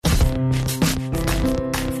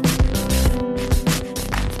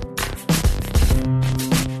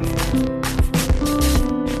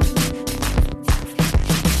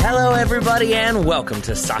Hello, everybody, and welcome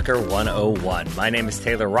to Soccer 101. My name is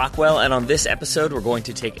Taylor Rockwell, and on this episode, we're going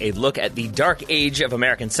to take a look at the dark age of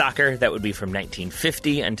American soccer that would be from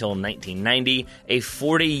 1950 until 1990, a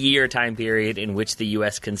 40-year time period in which the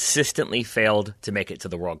U.S. consistently failed to make it to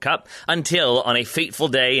the World Cup, until on a fateful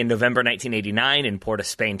day in November 1989 in Port of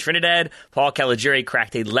Spain, Trinidad, Paul Caligiuri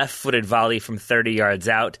cracked a left-footed volley from 30 yards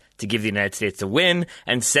out to give the United States a win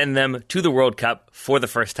and send them to the World Cup for the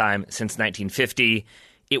first time since 1950.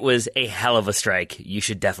 It was a hell of a strike. You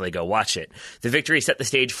should definitely go watch it. The victory set the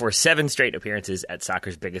stage for 7 straight appearances at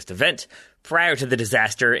soccer's biggest event prior to the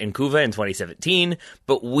disaster in Cuba in 2017,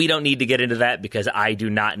 but we don't need to get into that because I do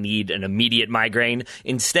not need an immediate migraine.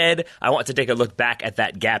 Instead, I want to take a look back at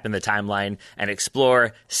that gap in the timeline and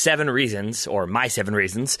explore 7 reasons, or my 7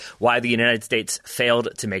 reasons, why the United States failed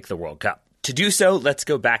to make the World Cup. To do so, let's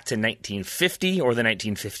go back to 1950, or the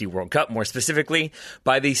 1950 World Cup more specifically.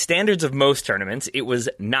 By the standards of most tournaments, it was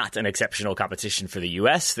not an exceptional competition for the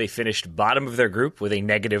U.S. They finished bottom of their group with a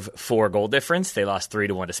negative 4 goal difference. They lost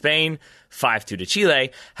 3-1 to Spain, 5-2 to Chile.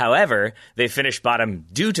 However, they finished bottom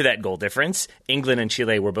due to that goal difference. England and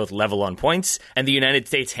Chile were both level on points, and the United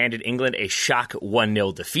States handed England a shock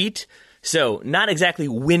 1-0 defeat. So, not exactly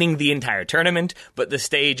winning the entire tournament, but the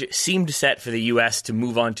stage seemed set for the U.S. to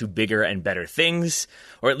move on to bigger and better things.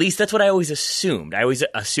 Or at least that's what I always assumed. I always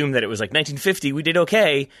assumed that it was like 1950, we did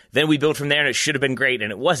okay, then we built from there and it should have been great,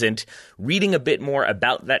 and it wasn't. Reading a bit more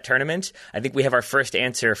about that tournament, I think we have our first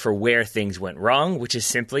answer for where things went wrong, which is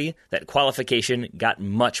simply that qualification got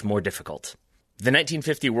much more difficult. The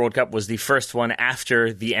 1950 World Cup was the first one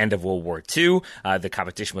after the end of World War II. The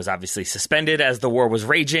competition was obviously suspended as the war was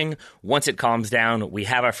raging. Once it calms down, we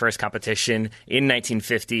have our first competition in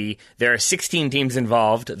 1950. There are 16 teams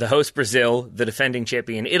involved, the host Brazil, the defending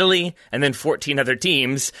champion Italy, and then 14 other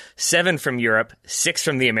teams, 7 from Europe, 6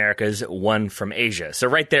 from the Americas, 1 from Asia. So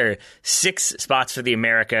right there, 6 spots for the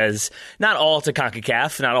Americas, not all to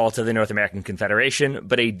CONCACAF, not all to the North American Confederation,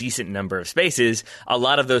 but a decent number of spaces, a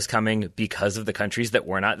lot of those coming because of the countries that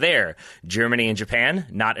were not there. Germany and Japan,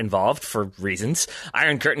 not involved for reasons.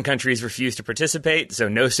 Iron Curtain countries refused to participate, so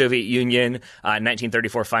no Soviet Union.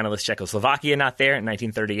 1934 finalist Czechoslovakia, not there.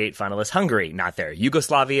 1938 finalist Hungary, not there.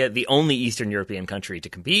 Yugoslavia, the only Eastern European country to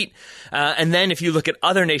compete. And then if you look at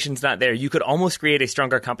other nations not there, you could almost create a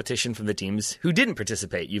stronger competition from the teams who didn't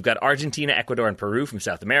participate. You've got Argentina, Ecuador, and Peru from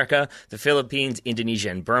South America, the Philippines,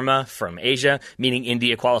 Indonesia, and Burma from Asia, meaning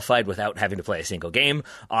India qualified without having to play a single game.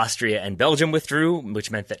 Austria and Belgium withdrew,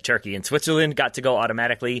 which meant that Turkey and Switzerland got to go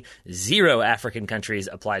automatically. 0 African countries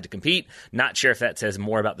applied to compete. Not sure if that says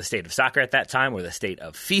more about the state of soccer at that time or the state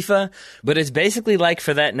of FIFA, but it's basically like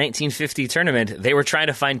for that 1950 tournament, they were trying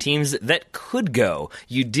to find teams that could go.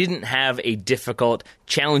 You didn't have a difficult,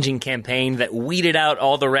 challenging campaign that weeded out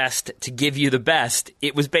all the rest to give you the best.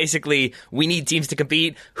 It was basically, we need teams to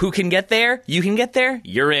compete. Who can get there? You can get there?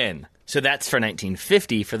 You're in. So that's for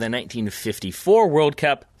 1950. For the 1954 World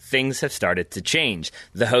Cup, things have started to change.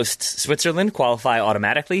 The hosts, Switzerland, qualify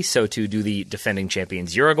automatically, so too do the defending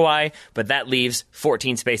champions, Uruguay, but that leaves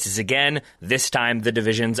 14 spaces again. This time, the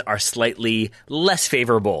divisions are slightly less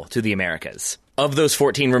favorable to the Americas. Of those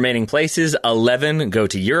 14 remaining places, 11 go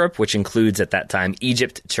to Europe, which includes at that time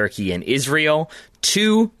Egypt, Turkey, and Israel.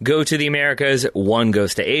 2 go to the Americas, 1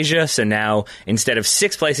 goes to Asia. So now, instead of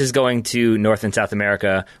 6 places going to North and South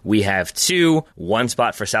America, we have 2, 1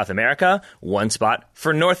 spot for South America, 1 spot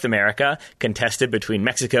for North America, contested between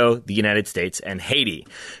Mexico, the United States, and Haiti.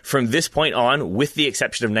 From this point on, with the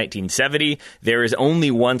exception of 1970, there is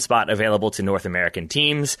only 1 spot available to North American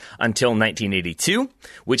teams until 1982,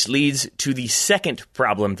 which leads to the second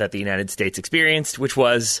problem that the United States experienced, which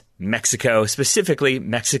was Mexico, specifically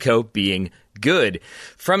Mexico being good.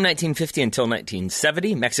 From 1950 until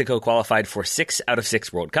 1970, Mexico qualified for 6 out of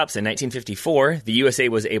 6 World Cups. In 1954, the USA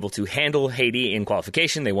was able to handle Haiti in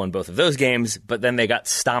qualification. They won both of those games, but then they got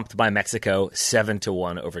stomped by Mexico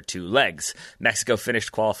 7-1 over 2 legs. Mexico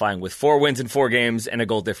finished qualifying with 4 wins in 4 games and a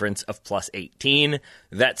goal difference of plus 18.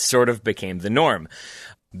 That sort of became the norm.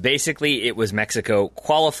 Basically, it was Mexico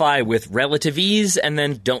qualify with relative ease and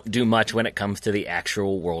then don't do much when it comes to the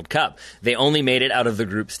actual World Cup. They only made it out of the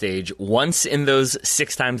group stage once in those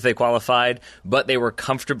 6 times they qualified, but they were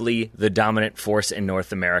comfortably the dominant force in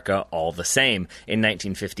North America all the same. In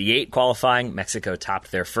 1958 qualifying, Mexico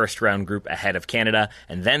topped their first round group ahead of Canada,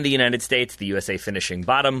 and then the United States, the USA finishing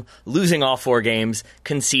bottom, losing all 4 games,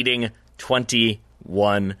 conceding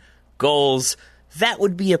 21 goals. that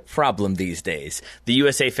would be a problem these days. The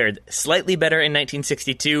USA fared slightly better in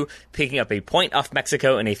 1962, picking up a point off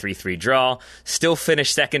Mexico in a 3-3 draw, still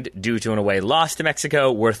finished second due to an away loss to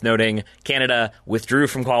Mexico. Worth noting, Canada withdrew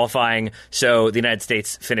from qualifying, so the United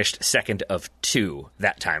States finished second of two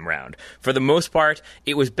that time round. For the most part,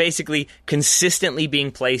 it was basically consistently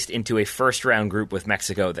being placed into a first-round group with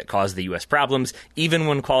Mexico that caused the U.S. problems, even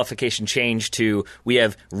when qualification changed to we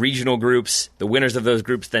have regional groups. The winners of those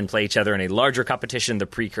groups then play each other in a larger competition, the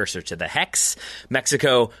precursor to the Hex.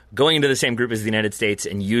 Mexico going into the same group as the United States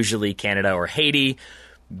and usually Canada or Haiti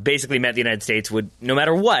basically meant the United States would, no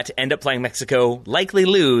matter what, end up playing Mexico, likely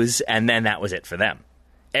lose, and then that was it for them.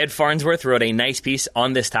 Ed Farnsworth wrote a nice piece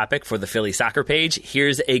on this topic for the Philly Soccer page.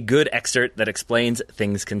 Here's a good excerpt that explains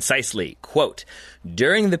things concisely. Quote,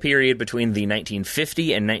 during the period between the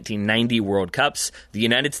 1950 and 1990 World Cups, the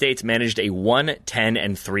United States managed a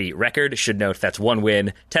 1-10-3 record. Should note that's 1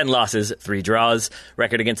 win, 10 losses, 3 draws.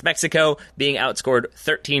 Record against Mexico being outscored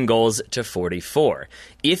 13 goals to 44.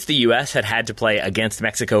 If the U.S. had to play against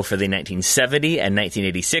Mexico for the 1970 and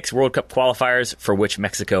 1986 World Cup qualifiers, for which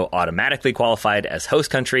Mexico automatically qualified as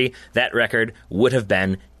host country, that record would have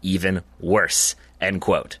been even worse. End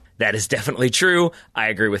quote. That is definitely true. I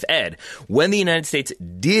agree with Ed. When the United States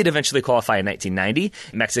did eventually qualify in 1990,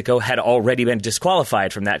 Mexico had already been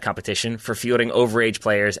disqualified from that competition for fielding overage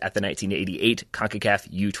players at the 1988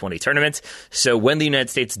 CONCACAF U20 tournament. So when the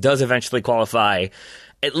United States does eventually qualify,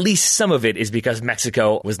 at least some of it is because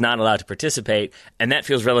Mexico was not allowed to participate, and that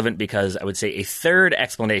feels relevant because I would say a third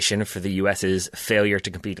explanation for the U.S.'s failure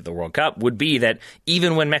to compete at the World Cup would be that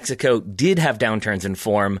even when Mexico did have downturns in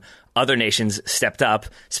form, other nations stepped up,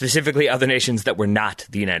 specifically other nations that were not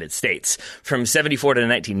the United States. From 74 to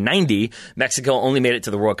 1990, Mexico only made it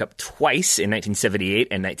to the World Cup twice, in 1978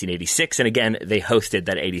 and 1986, and again, they hosted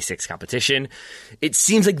that 86 competition. It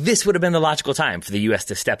seems like this would have been the logical time for the U.S.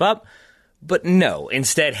 to step up, but no.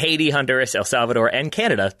 Instead, Haiti, Honduras, El Salvador, and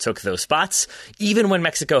Canada took those spots. Even when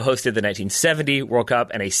Mexico hosted the 1970 World Cup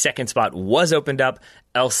and a second spot was opened up,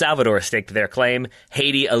 El Salvador staked their claim.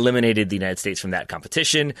 Haiti eliminated the United States from that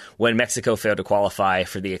competition. When Mexico failed to qualify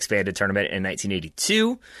for the expanded tournament in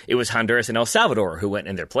 1982, it was Honduras and El Salvador who went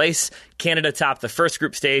in their place. Canada topped the first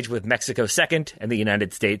group stage with Mexico second and the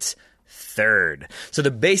United States third. So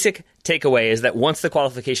the basic takeaway is that once the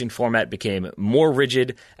qualification format became more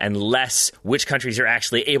rigid and less which countries are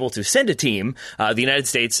actually able to send a team, the United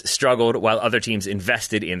States struggled while other teams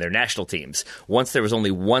invested in their national teams. Once there was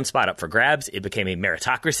only one spot up for grabs, it became a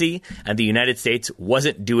meritocracy, and the United States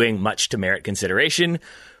wasn't doing much to merit consideration.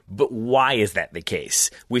 But why is that the case?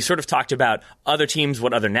 We sort of talked about other teams,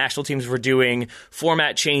 what other national teams were doing,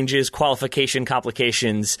 format changes, qualification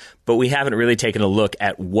complications, but we haven't really taken a look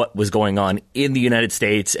at what was going on in the United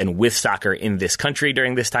States and with soccer in this country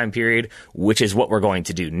during this time period, which is what we're going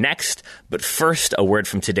to do next. But first, a word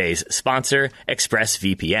from today's sponsor,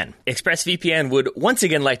 ExpressVPN. ExpressVPN would once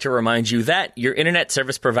again like to remind you that your internet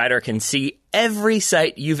service provider can see every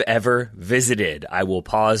site you've ever visited. I will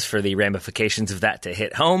pause for the ramifications of that to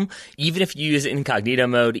hit home. Even if you use incognito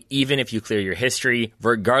mode, even if you clear your history,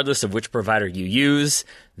 regardless of which provider you use,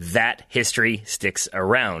 that history sticks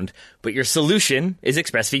around. But your solution is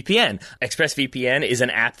ExpressVPN. ExpressVPN is an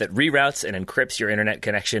app that reroutes and encrypts your internet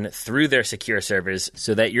connection through their secure servers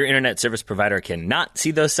so that your internet service provider cannot see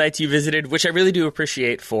those sites you visited, which I really do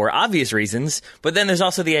appreciate for obvious reasons. But then there's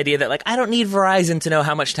also the idea that, I don't need Verizon to know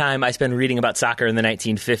how much time I spend reading about soccer in the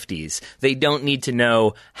 1950s. They don't need to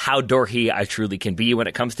know how dorky I truly can be when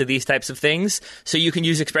it comes to these types of things. So you can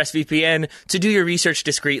use ExpressVPN to do your research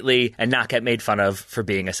discreetly and not get made fun of for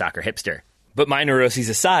being a soccer hipster. But my neuroses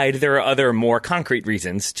aside, there are other more concrete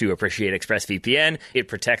reasons to appreciate ExpressVPN. It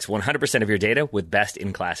protects 100% of your data with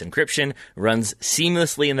best-in-class encryption, runs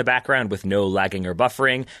seamlessly in the background with no lagging or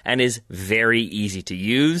buffering, and is very easy to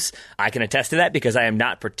use. I can attest to that because I am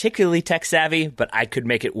not particularly tech-savvy, but I could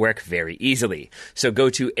make it work very easily. So go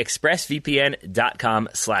to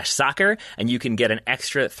expressvpn.com/soccer, and you can get an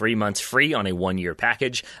extra 3 months free on a 1-year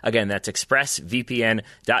package. Again, that's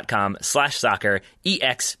expressvpn.com/soccer,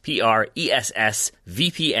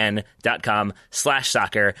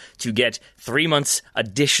 expressvpn.com/soccer to get 3 months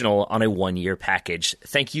additional on a 1-year package.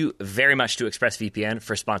 Thank you very much to ExpressVPN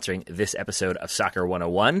for sponsoring this episode of Soccer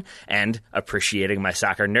 101 and appreciating my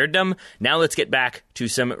soccer nerddom. Now let's get back to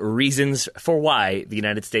some reasons for why the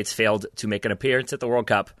United States failed to make an appearance at the World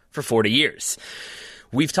Cup for 40 years.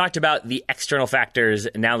 We've talked about the external factors.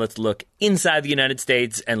 Now let's look inside the United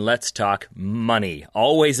States and let's talk money.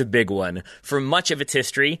 Always a big one. For much of its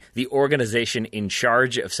history, the organization in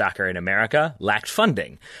charge of soccer in America lacked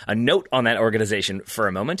funding. A note on that organization for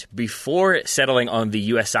a moment. Before settling on the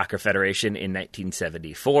U.S. Soccer Federation in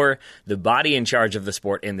 1974, the body in charge of the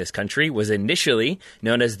sport in this country was initially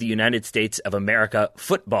known as the United States of America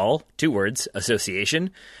Football, 2 words,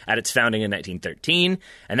 Association, at its founding in 1913,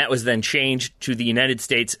 and that was then changed to the United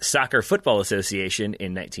States Soccer Football Association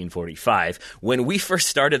in 1945. When we first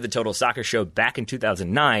started the Total Soccer Show back in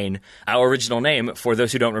 2009, our original name, for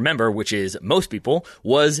those who don't remember, which is most people,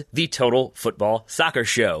 was the Total Football Soccer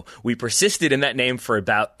Show. We persisted in that name for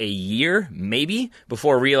about a year, maybe,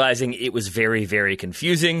 before realizing it was very, very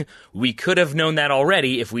confusing. We could have known that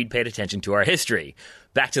already if we'd paid attention to our history.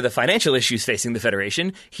 Back to the financial issues facing the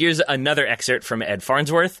Federation, here's another excerpt from Ed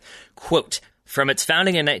Farnsworth. Quote, "From its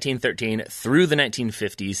founding in 1913 through the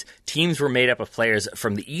 1950s, teams were made up of players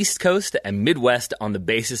from the East Coast and Midwest on the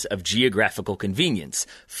basis of geographical convenience.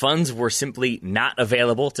 Funds were simply not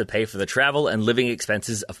available to pay for the travel and living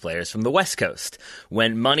expenses of players from the West Coast.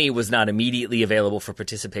 When money was not immediately available for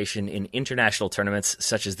participation in international tournaments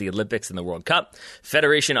such as the Olympics and the World Cup,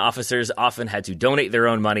 Federation officers often had to donate their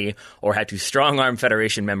own money or had to strong-arm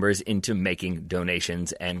Federation members into making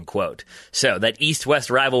donations," end quote. So that East-West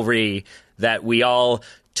rivalry that we all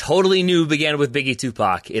totally knew began with Biggie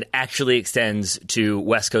Tupac, it actually extends to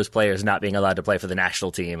West Coast players not being allowed to play for the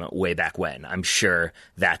national team way back when. I'm sure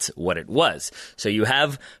that's what it was. So you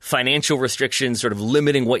have financial restrictions sort of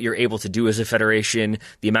limiting what you're able to do as a federation,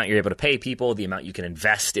 the amount you're able to pay people, the amount you can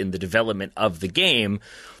invest in the development of the game.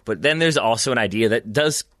 But then there's also an idea that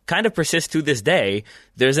does kind of persist to this day.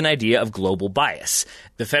 There's an idea of global bias.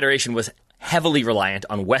 The federation was heavily reliant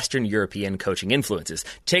on Western European coaching influences.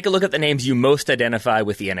 Take a look at the names you most identify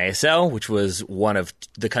with the NASL, which was one of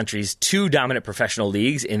the country's 2 dominant professional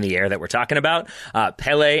leagues in the era that we're talking about.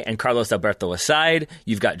 Pele and Carlos Alberto aside,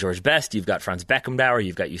 you've got George Best, you've got Franz Beckenbauer,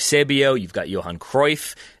 you've got Eusebio, you've got Johan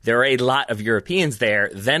Cruyff. There are a lot of Europeans there.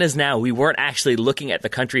 Then as now, we weren't actually looking at the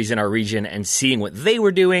countries in our region and seeing what they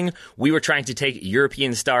were doing. We were trying to take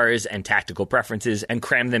European stars and tactical preferences and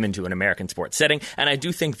cram them into an American sports setting. And I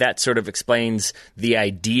do think that sort of explains the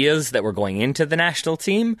ideas that were going into the national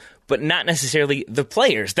team, but not necessarily the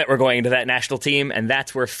players that were going into that national team, and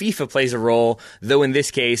that's where FIFA plays a role, though in this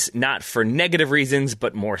case, not for negative reasons,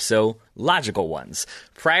 but more so logical ones.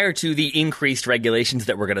 Prior to the increased regulations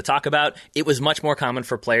that we're going to talk about, it was much more common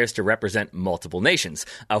for players to represent multiple nations.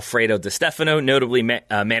 Alfredo Di Stefano notably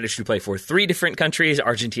managed to play for 3 different countries,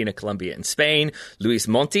 Argentina, Colombia, and Spain. Luis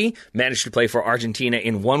Monti managed to play for Argentina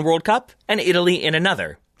in 1 World Cup and Italy in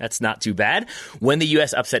another. That's not too bad. When the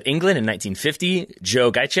U.S. upset England in 1950,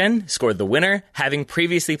 Joe Gaitchen scored the winner, having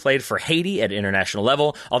previously played for Haiti at international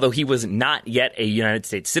level. Although he was not yet a United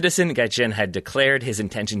States citizen, Gaitchen had declared his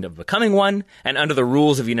intention of becoming one, and under the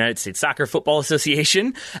rules of United States Soccer Football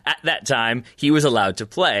Association, at that time, he was allowed to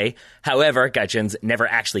play. However, Gaitchen never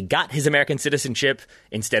actually got his American citizenship,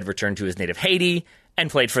 instead returned to his native Haiti, and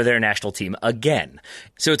played for their national team again.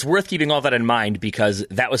 So it's worth keeping all that in mind because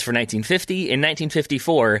that was for 1950. In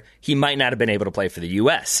 1954, he might not have been able to play for the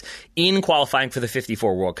U.S. In qualifying for the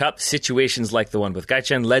 54 World Cup, situations like the one with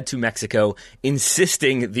Gaitchen led to Mexico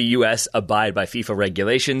insisting the U.S. abide by FIFA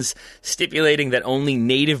regulations, stipulating that only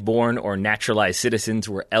native-born or naturalized citizens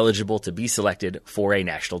were eligible to be selected for a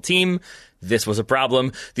national team. This was a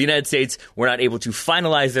problem. The United States were not able to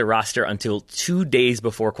finalize their roster until 2 days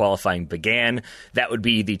before qualifying began. That would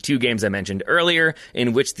be the 2 games I mentioned earlier,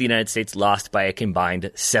 in which the United States lost by a combined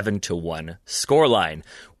 7-1 scoreline.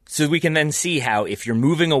 So we can then see how if you're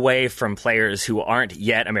moving away from players who aren't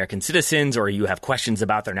yet American citizens or you have questions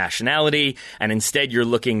about their nationality, and instead you're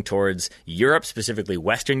looking towards Europe, specifically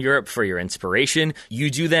Western Europe, for your inspiration, you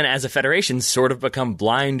do then as a federation sort of become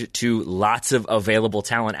blind to lots of available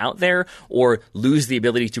talent out there or lose the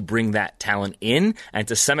ability to bring that talent in. And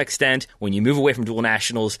to some extent, when you move away from dual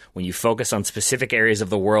nationals, when you focus on specific areas of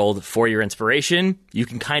the world for your inspiration, you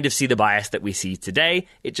can kind of see the bias that we see today.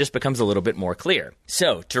 It just becomes a little bit more clear.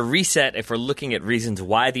 So to reset, if we're looking at reasons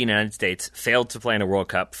why the United States failed to play in a World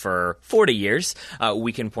Cup for 40 years,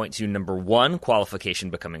 we can point to number 1, qualification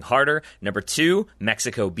becoming harder. Number 2,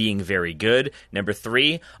 Mexico being very good. Number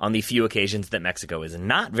 3, on the few occasions that Mexico is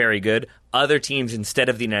not very good, other teams instead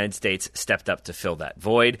of the United States stepped up to fill that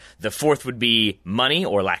void. The 4th would be money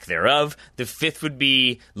or lack thereof. The 5th would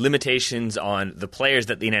be limitations on the players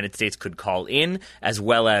that the United States could call in, as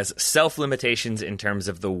well as self-limitations in terms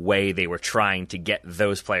of the way they were trying to get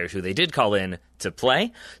those players who they did call in to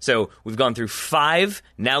play. So we've gone through 5.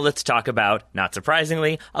 Now let's talk about, not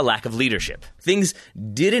surprisingly, a lack of leadership. Things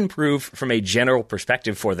did improve from a general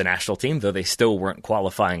perspective for the national team, though they still weren't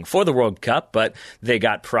qualifying for the World Cup, but they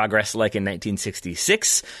got progress like in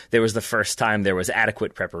 1966. There was the first time there was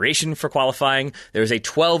adequate preparation for qualifying. There was a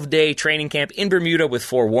 12-day training camp in Bermuda with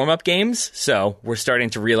 4 warm-up games, so we're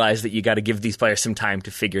starting to realize that you got to give these players some time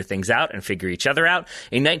to figure things out and figure each other out.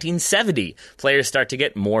 In 1970, players start to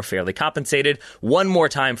get more fairly compensated. One more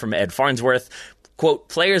time from Ed Farnsworth. Quote,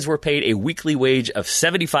 players were paid a weekly wage of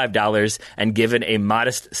 $75 and given a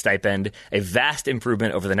modest stipend, a vast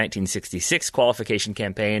improvement over the 1966 qualification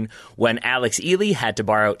campaign when Alex Ely had to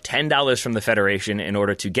borrow $10 from the Federation in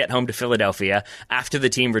order to get home to Philadelphia after the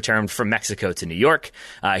team returned from Mexico to New York.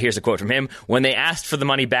 Here's a quote from him. When they asked for the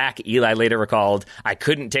money back, Ely later recalled, I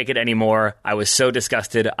couldn't take it anymore. I was so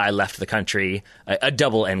disgusted, I left the country. A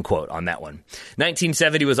double end quote on that one.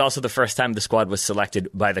 1970 was also the first time the squad was selected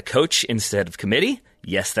by the coach instead of committee.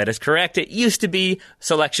 Yes, that is correct. It used to be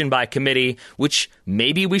selection by committee, which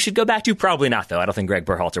maybe we should go back to. Probably not, though. I don't think Greg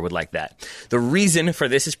Berhalter would like that. The reason for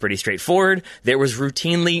this is pretty straightforward. There was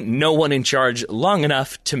routinely no one in charge long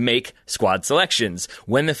enough to make squad selections.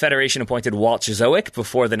 When the Federation appointed Walt Chizowick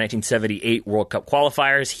before the 1978 World Cup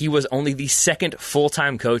qualifiers, he was only the second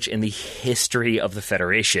full-time coach in the history of the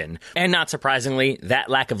Federation. And not surprisingly, that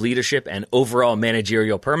lack of leadership and overall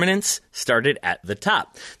managerial permanence started at the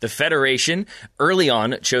top. The Federation early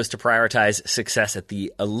on chose to prioritize success at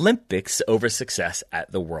the Olympics over success at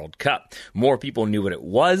the World Cup. More people knew what it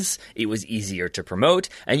was was easier to promote,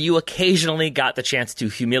 and you occasionally got the chance to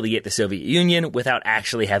humiliate the Soviet Union without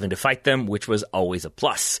actually having to fight them, which was always a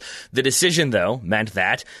plus. The decision, though, meant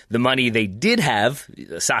that the money they did have,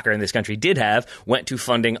 soccer in this country did have, went to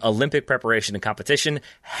funding Olympic preparation and competition,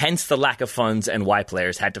 hence the lack of funds and why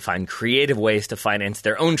players had to find creative ways to finance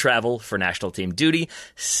their own travel for national team duty.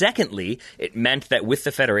 Secondly, it meant that with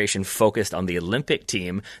the Federation focused on the Olympic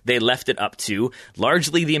team, they left it up to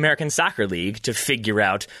largely the American Soccer League to figure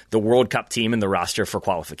out the World Cup team and the roster for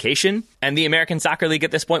qualification. And the American Soccer League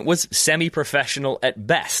at this point was semi-professional at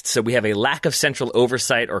best. So we have a lack of central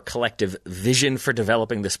oversight or collective vision for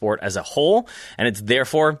developing the sport as a whole. And it's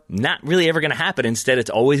therefore not really ever going to happen. Instead,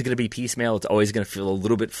 it's always going to be piecemeal. It's always going to feel a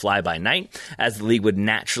little bit fly-by-night, as the league would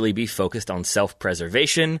naturally be focused on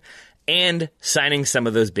self-preservation and signing some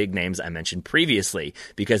of those big names I mentioned previously,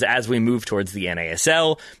 because as we move towards the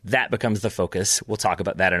NASL, that becomes the focus. We'll talk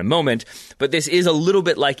about that in a moment. But this is a little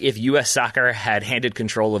bit like if U.S. Soccer had handed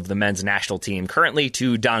control of the men's national team currently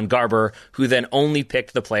to Don Garber, who then only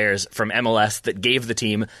picked the players from MLS that gave the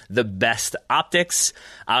team the best optics.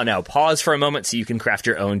 I'll now pause for a moment so you can craft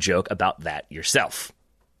your own joke about that yourself.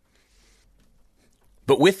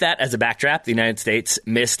 But with that as a backdrop, the United States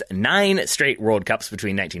missed 9 straight World Cups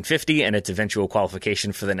between 1950 and its eventual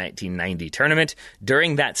qualification for the 1990 tournament.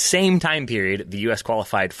 During that same time period, the U.S.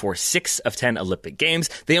 qualified for 6 of 10 Olympic Games.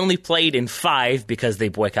 They only played in 5 because they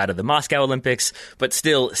boycotted the Moscow Olympics, but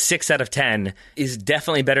still 6 out of 10 is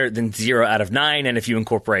definitely better than 0 out of 9. And if you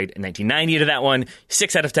incorporate 1990 to that one,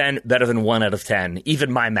 6 out of 10 better than 1 out of 10.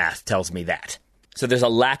 Even my math tells me that. So there's a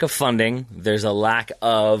lack of funding, there's a lack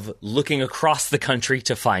of looking across the country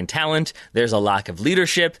to find talent, there's a lack of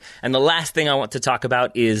leadership, and the last thing I want to talk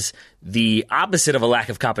about is the opposite of a lack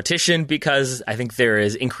of competition, because I think there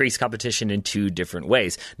is increased competition in 2 different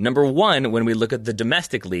ways. Number one, when we look at the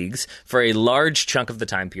domestic leagues, for a large chunk of the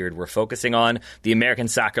time period we're focusing on, the American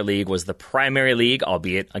Soccer League was the primary league,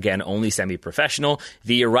 albeit, again, only semi-professional.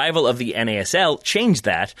 The arrival of the NASL changed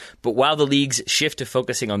that, but while the league's shift to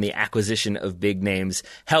focusing on the acquisition of big names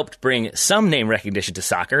helped bring some name recognition to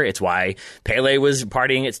soccer, it's why Pele was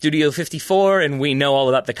partying at Studio 54, and we know all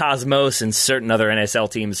about the Cosmos and certain other NASL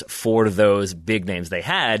teams for those big names they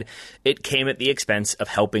had, it came at the expense of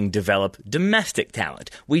helping develop domestic talent.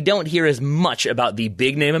 We don't hear as much about the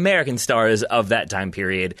big name American stars of that time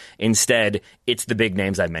period. Instead, it's the big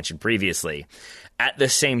names I mentioned previously. At the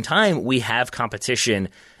same time, we have competition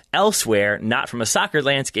elsewhere, not from a soccer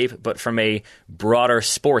landscape, but from a broader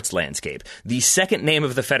sports landscape. The second name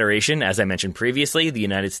of the federation, as I mentioned previously, the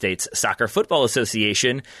United States Soccer Football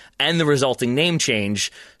Association, and the resulting name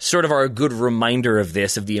change sort of are a good reminder of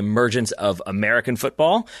this, of the emergence of American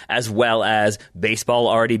football, as well as baseball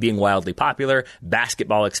already being wildly popular,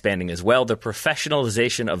 basketball expanding as well. The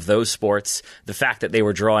professionalization of those sports, the fact that they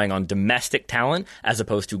were drawing on domestic talent as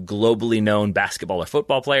opposed to globally known basketball or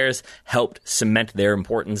football players, helped cement their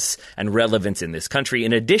importance and relevance in this country.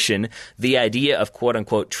 In addition, the idea of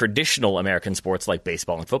quote-unquote traditional American sports like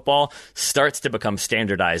baseball and football starts to become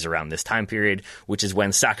standardized around this time period, which is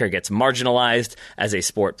when soccer gets marginalized as a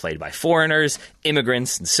sport played by foreigners,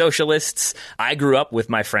 immigrants, and socialists. I grew up with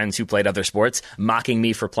my friends who played other sports mocking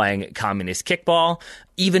me for playing communist kickball.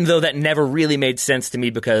 even though that never really made sense to me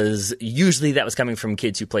because usually that was coming from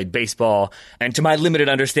kids who played baseball. And to my limited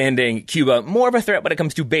understanding, Cuba, more of a threat when it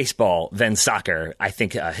comes to baseball than soccer. I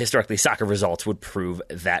think historically soccer results would prove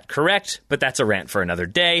that correct, but that's a rant for another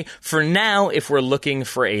day. For now, if we're looking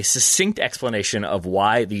for a succinct explanation of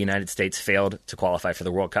why the United States failed to qualify for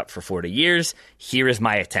the World Cup for 40 years, here is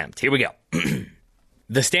my attempt. Here we go.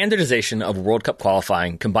 The standardization of World Cup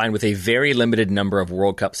qualifying, combined with a very limited number of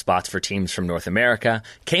World Cup spots for teams from North America,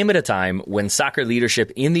 came at a time when soccer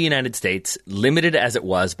leadership in the United States, limited as it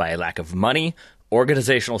was by a lack of money,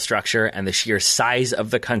 organizational structure, and the sheer size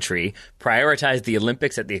of the country, prioritized the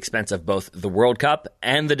Olympics at the expense of both the World Cup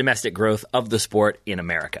and the domestic growth of the sport in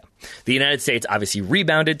America. The United States obviously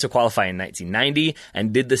rebounded to qualify in 1990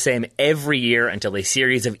 and did the same every year until a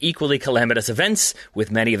series of equally calamitous events,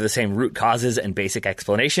 with many of the same root causes and basic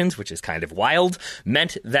explanations, which is kind of wild,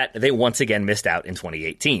 meant that they once again missed out in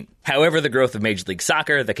 2018. However, the growth of Major League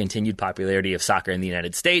Soccer, the continued popularity of soccer in the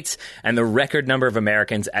United States, and the record number of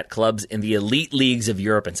Americans at clubs in the elite leagues of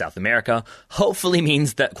Europe and South America hopefully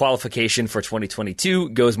means that qualification for 2022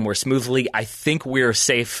 goes more smoothly. I think we're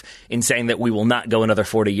safe in saying that we will not go another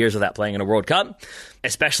 40 years without playing in a World Cup,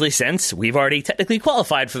 especially since we've already technically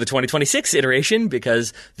qualified for the 2026 iteration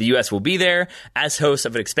because the U.S. will be there as hosts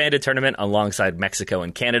of an expanded tournament alongside Mexico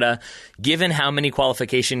and Canada. Given how many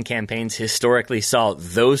qualification campaigns historically saw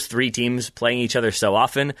those three teams playing each other so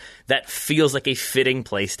often, that feels like a fitting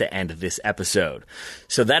place to end this episode.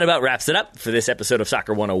 So that about wraps it up for this episode of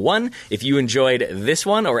Soccer 101. If you enjoyed this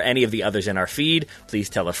one or any of the others in our feed, please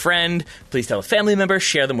tell a friend, please tell a family member,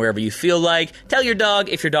 share them wherever you feel like. Tell your dog.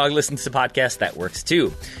 If your dog listens to the podcast, that works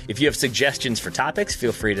too. If you have suggestions for topics,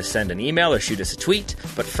 feel free to send an email or shoot us a tweet.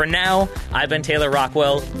 But for now, I've been Taylor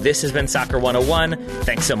Rockwell. This has been Soccer 101.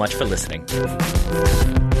 Thanks so much for listening.